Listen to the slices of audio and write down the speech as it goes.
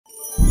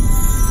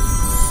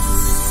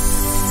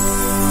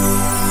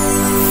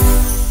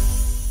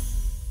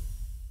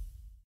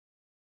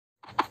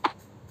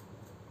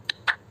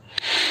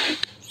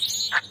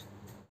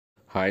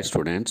Hi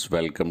students,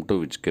 welcome to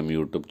WhichChem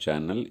YouTube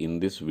channel. In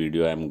this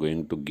video, I am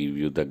going to give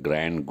you the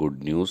grand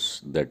good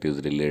news that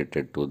is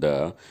related to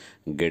the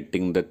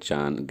getting the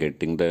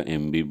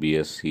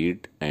MBBS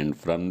seat, and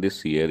from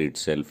this year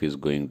itself is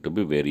going to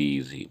be very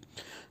easy.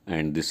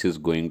 And this is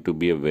going to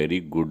be a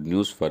very good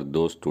news for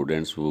those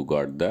students who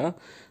got the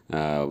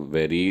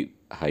very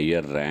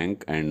higher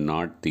rank and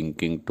not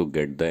thinking to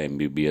get the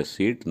MBBS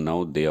seat.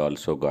 Now they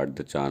also got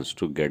the chance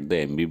to get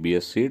the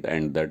MBBS seat,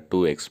 and that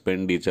too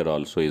expenditure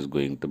also is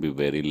going to be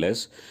very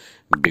less,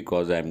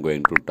 because I am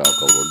going to talk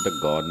about the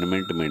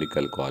government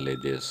medical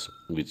colleges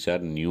which are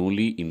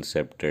newly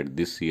incepted.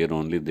 This year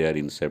only they are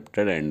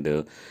incepted,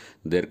 and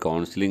their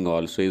counseling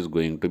also is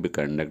going to be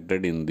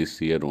conducted in this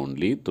year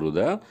only through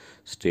the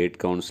state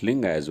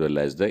counseling as well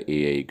as the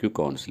AIQ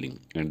counseling.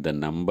 And the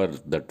number,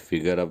 that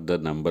figure of the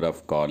number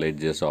of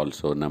colleges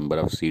also, number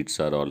of seats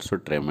are also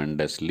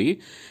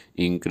tremendously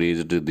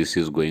increased. This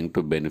is going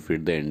to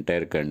benefit the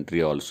entire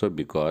country also,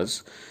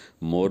 because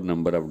more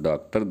number of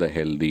doctor, the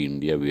healthy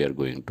India we are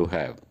going to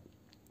have.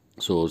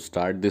 So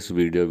start this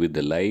video with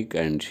a like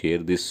and share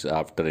this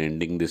after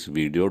ending this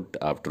video,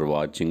 after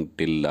watching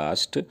till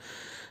last.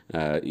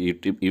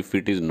 If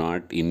it is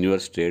not in your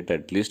state,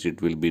 at least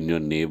it will be in your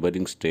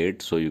neighboring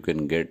state, so you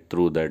can get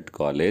through that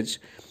college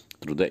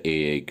through the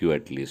AIQ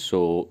at least.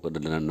 So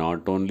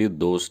not only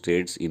those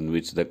states in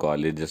which the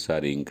colleges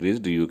are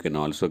increased, you can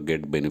also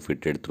get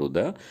benefited through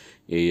the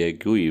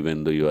AIQ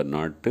even though you are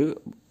not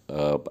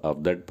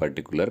of that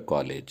particular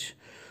college.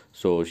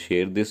 So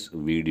share this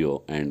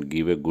video and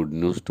give a good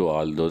news to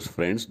all those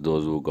friends,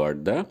 those who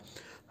got the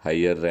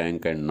higher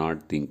rank and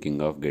not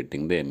thinking of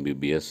getting the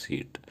MBBS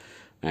seat.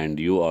 And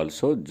you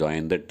also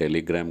join the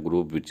Telegram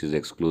group which is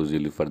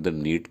exclusively for the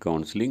NEET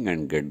counseling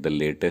and get the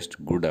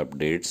latest good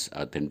updates,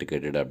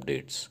 authenticated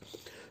updates.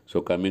 So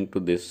coming to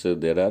this,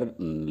 there are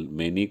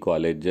many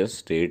colleges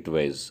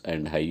state-wise,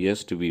 and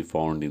highest we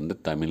found in the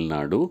Tamil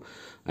Nadu,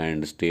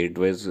 and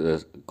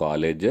state-wise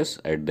colleges.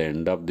 At the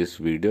end of this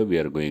video, we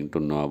are going to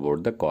know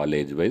about the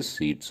college-wise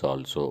seats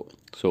also.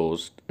 So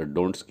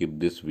don't skip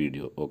this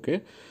video,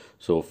 okay?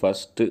 So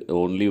first,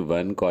 only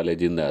one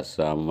college in the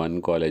Assam,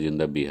 one college in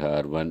the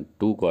Bihar,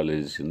 two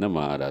colleges in the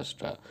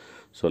Maharashtra.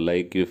 So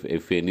like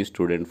if any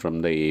student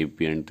from the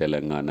AP and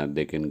Telangana,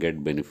 they can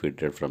get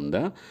benefited from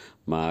the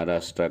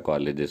Maharashtra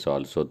colleges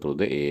also through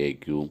the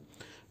AIQ.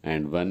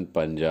 And one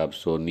Punjab,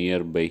 so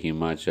nearby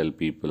Himachal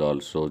people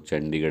also,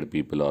 Chandigarh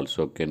people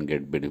also can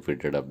get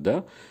benefited of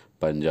the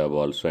Punjab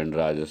also. And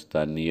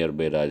Rajasthan,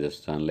 nearby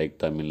Rajasthan, like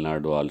Tamil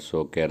Nadu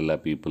also,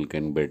 Kerala people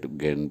can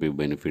be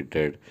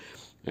benefited.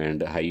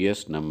 And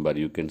highest number,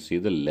 you can see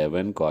the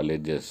 11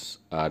 colleges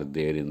are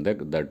there in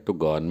that to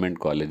government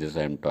colleges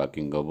I am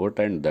talking about,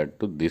 and that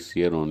to this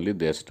year only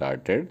they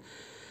started.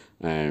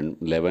 And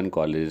 11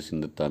 colleges in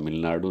the Tamil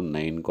Nadu,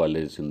 9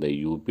 colleges in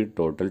the UP,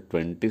 total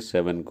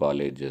 27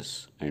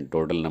 colleges, and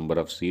total number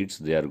of seats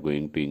they are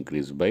going to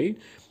increase by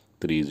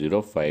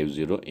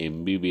 3050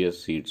 MBBS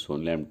seats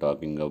only I am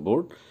talking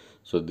about.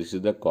 So this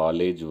is the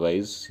college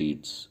wise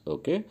seats,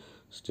 okay?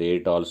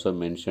 State also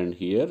mentioned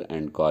here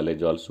and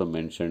college also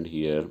mentioned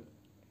here,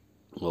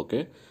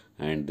 okay?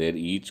 And there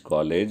each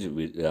college,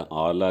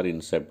 all are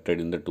incepted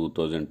in the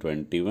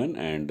 2021,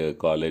 and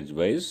college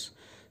wise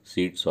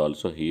seats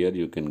also here.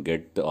 You can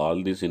get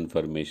all this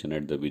information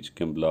at the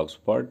WhichChem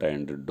blogspot,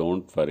 and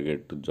don't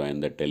forget to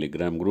join the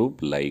Telegram group,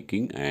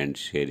 liking and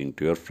sharing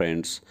to your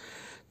friends.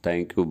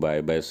 Thank you,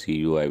 bye bye, see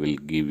you. I will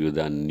give you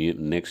the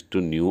next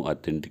new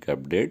authentic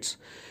updates.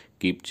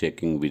 Keep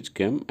checking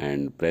WhichChem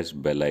and press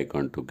bell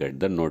icon to get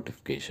the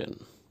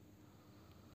notification.